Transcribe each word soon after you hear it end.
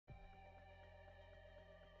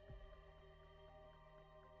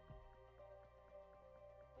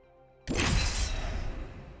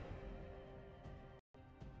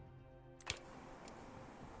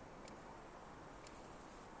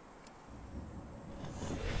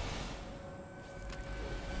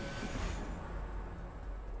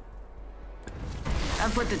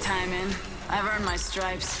I've put the time in. I've earned my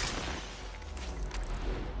stripes.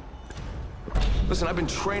 Listen, I've been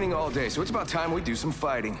training all day, so it's about time we do some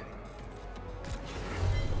fighting.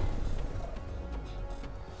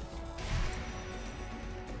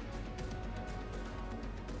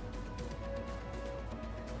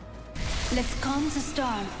 Let's calm the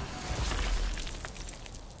storm.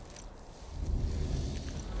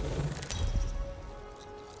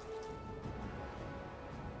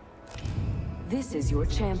 This is your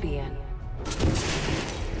champion.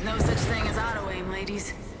 No such thing as auto-aim,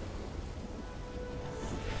 ladies.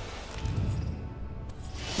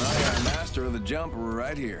 I got a master of the jump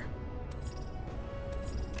right here.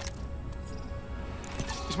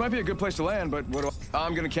 This might be a good place to land, but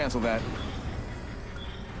I'm gonna cancel that.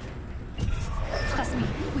 Trust me,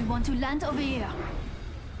 we want to land over here.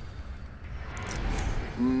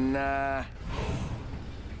 Nah.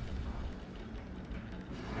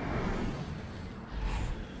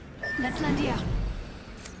 Let's land here.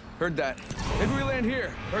 Heard that. Maybe we land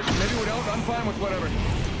here. Or maybe we don't. I'm fine with whatever.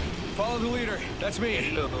 Follow the leader. That's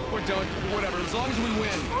me. Or don't. Whatever. As long as we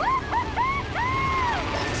win.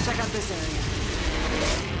 Let's check out this area.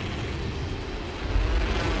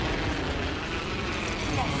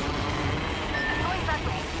 Going that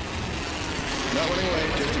way. Not running away.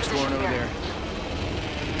 Just exploring over there.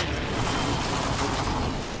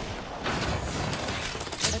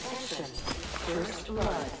 Attention. First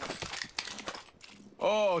blood.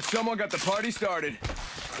 Oh, someone got the party started.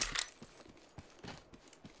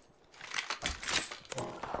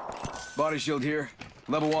 Body shield here.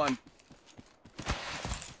 Level 1.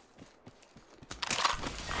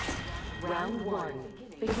 Round 1.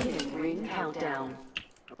 Beginning ring countdown.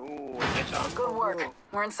 Ooh, that's all. Good work.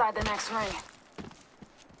 We're inside the next ring.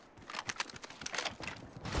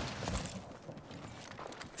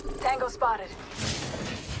 Tango spotted.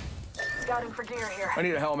 Scouting for gear here. I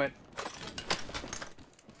need a helmet.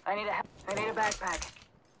 I need a backpack.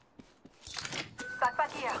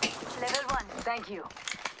 Backpack here. Level 1. Thank you.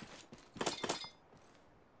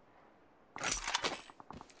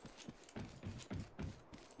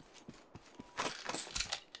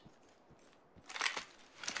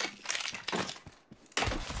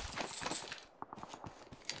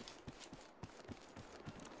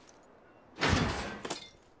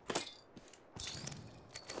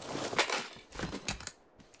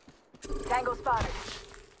 Tango spotted.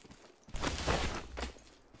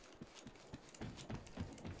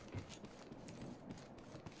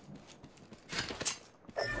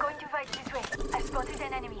 Going to fight this way. I spotted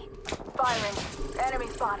an enemy. Firing. Enemy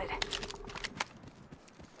spotted.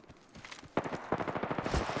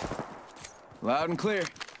 Loud and clear.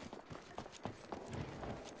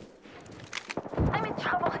 I'm in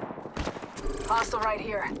trouble. Hostile right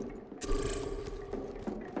here.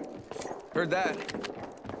 Heard that.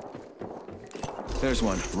 There's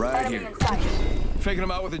one, right Enemy here. in sight. Faking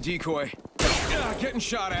him out with a decoy. Getting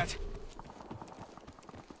shot at.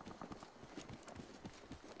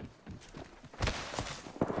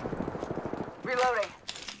 Reloading.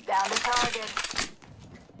 Down to target.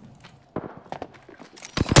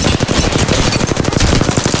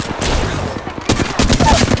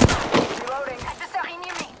 Reloading. Adversary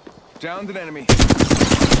near me. Downed an enemy.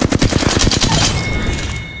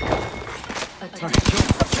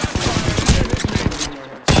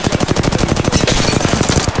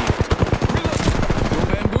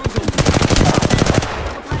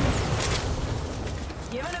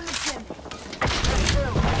 Giving him the chin.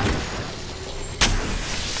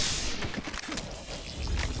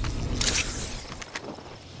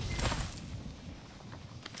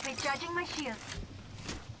 Recharging my shields.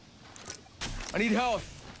 I need health.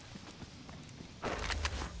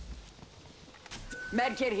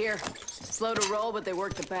 Medkit here. Slow to roll, but they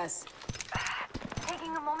work the best.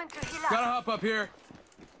 Taking a moment to heal up. Gotta hop up here.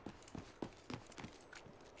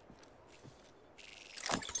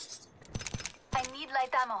 I need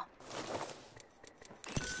light ammo.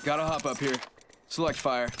 Gotta hop up here. Select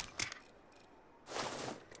fire.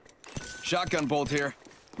 Shotgun bolt here.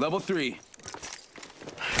 Level 3.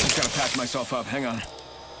 Just gotta patch myself up. Hang on.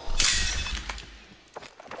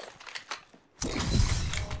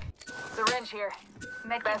 Syringe here.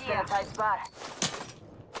 Medkit Best in here. a tight spot.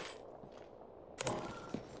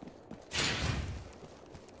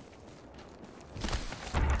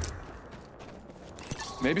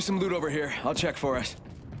 Maybe some loot over here. I'll check for us.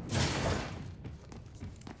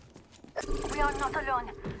 We are not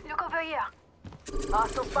alone. Look over here.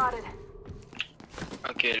 Hostile spotted.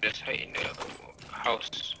 Okay, let's hide in the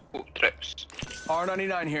house. Ooh, traps.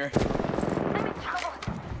 R99 here. I'm in trouble.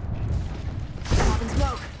 Popping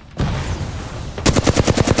smoke.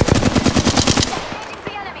 Engaging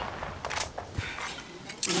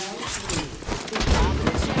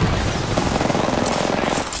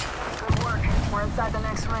the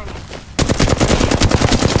next ring.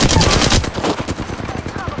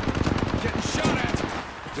 Getting shot at.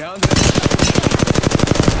 Down there.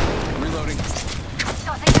 Reloading.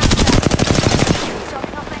 Tossing down there.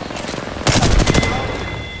 Dropping off my shield.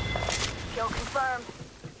 Kill confirmed.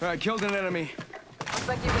 All right, killed an enemy. Looks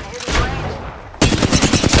like you've been hitting range.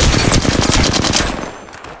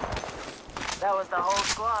 That was the whole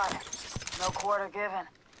squad. No quarter given.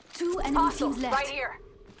 2 enemy Hostiles, teams left. right here.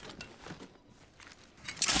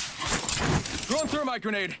 Throwing thermite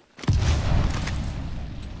grenade.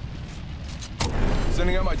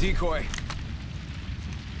 Sending out my decoy.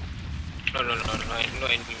 No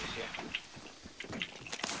enemies here.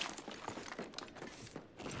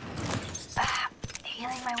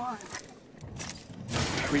 Healing my wounds.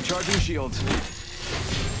 Recharging shields.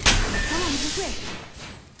 Come on, this way.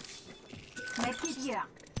 Medkit here.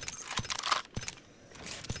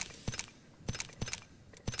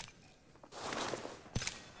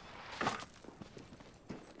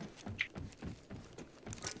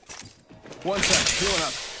 One sec, healing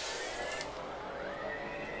up.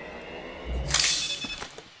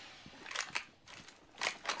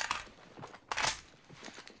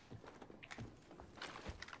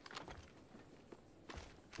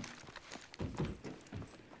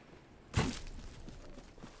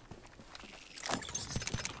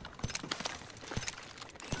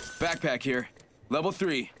 Backpack here. Level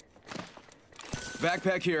 3.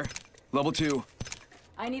 Backpack here. Level 2.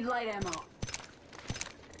 I need light ammo.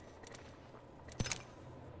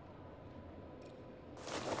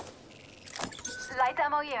 Light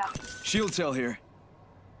ammo here. Shield cell here.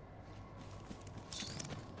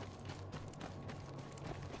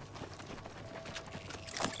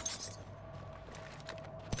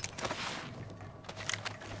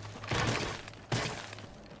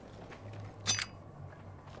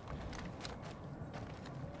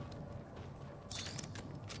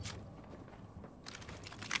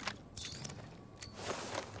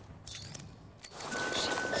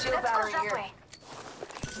 Shield Let's go battery that here. way.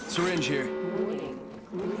 Syringe here. Warning.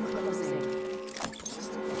 Ring closing.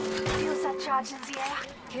 Feels that charge in the air.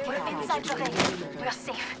 We're inside the ring. We're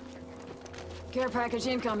safe. Care package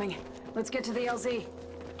incoming. Let's get to the LZ.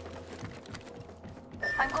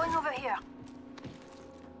 I'm going over here.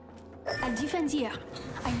 I'll defend here.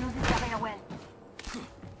 I know this area well.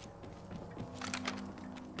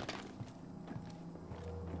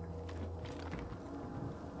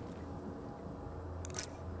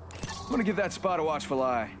 I'm gonna give that spot a watchful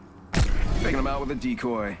eye. Taking him out with a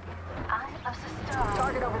decoy. Eye of the star.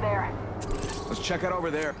 Target over there. Let's check out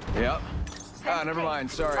over there. Yep. Ah, never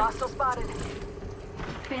mind. Sorry. Hostile spotted.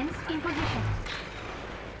 Fence in position.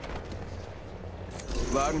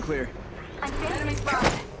 Loud and clear. I'm Enemy fencing.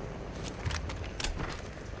 spotted.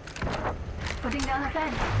 Putting down the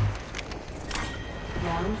fence.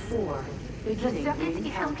 Round 4. Beginning circuit ring is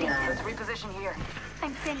complete. countdown. Let's reposition here.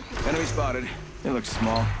 I'm fencing. Enemy spotted. It looks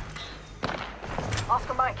small.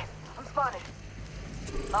 Oscar Mike, I'm spotted.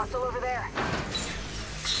 Hostile over there.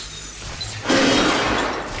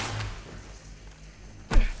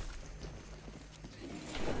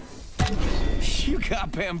 You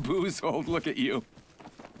got bamboozled. Look at you.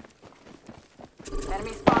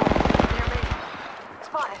 Enemy spotted. Near me.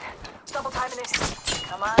 Spotted. Double timing it.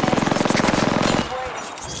 Come on in. Keep waiting.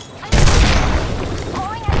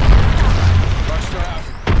 Going at Rushed her out.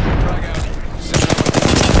 Drag out. Send it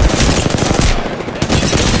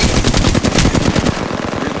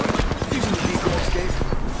Reload. Using the decoy escape.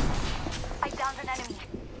 I downed an enemy.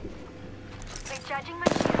 Recharging my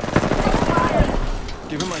shield.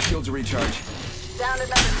 Give him my shields a recharge. Down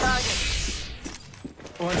another target.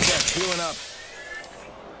 One sec. Healing up.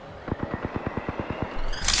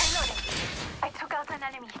 Reloading. I took out an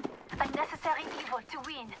enemy. Unnecessary evil to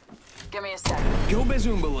win. Give me a sec. Go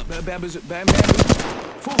bazoomba. Bamboozle. Bam bam.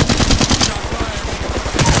 Full. Shot fired.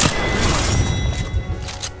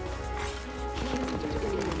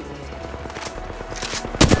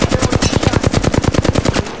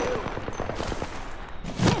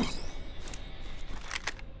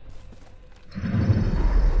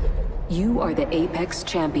 You are the Apex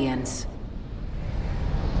Champions.